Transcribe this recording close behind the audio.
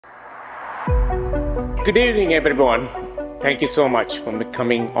Good evening, everyone. Thank you so much for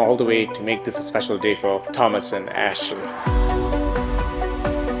coming all the way to make this a special day for Thomas and Ashley.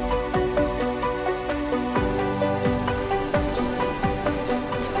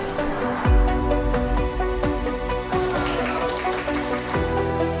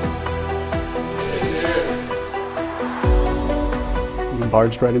 You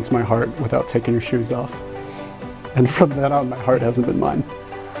barged right into my heart without taking your shoes off. And from then on, my heart hasn't been mine.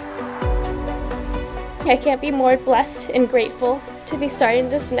 I can't be more blessed and grateful to be starting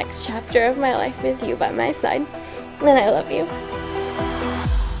this next chapter of my life with you by my side. And I love you.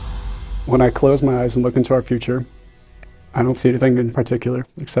 When I close my eyes and look into our future, I don't see anything in particular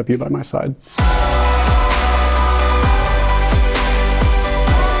except you by my side.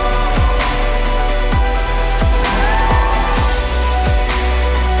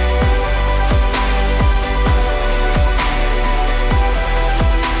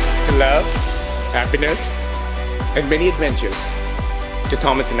 To love, happiness, and many adventures to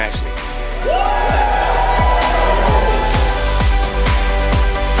Thomas and Ashley.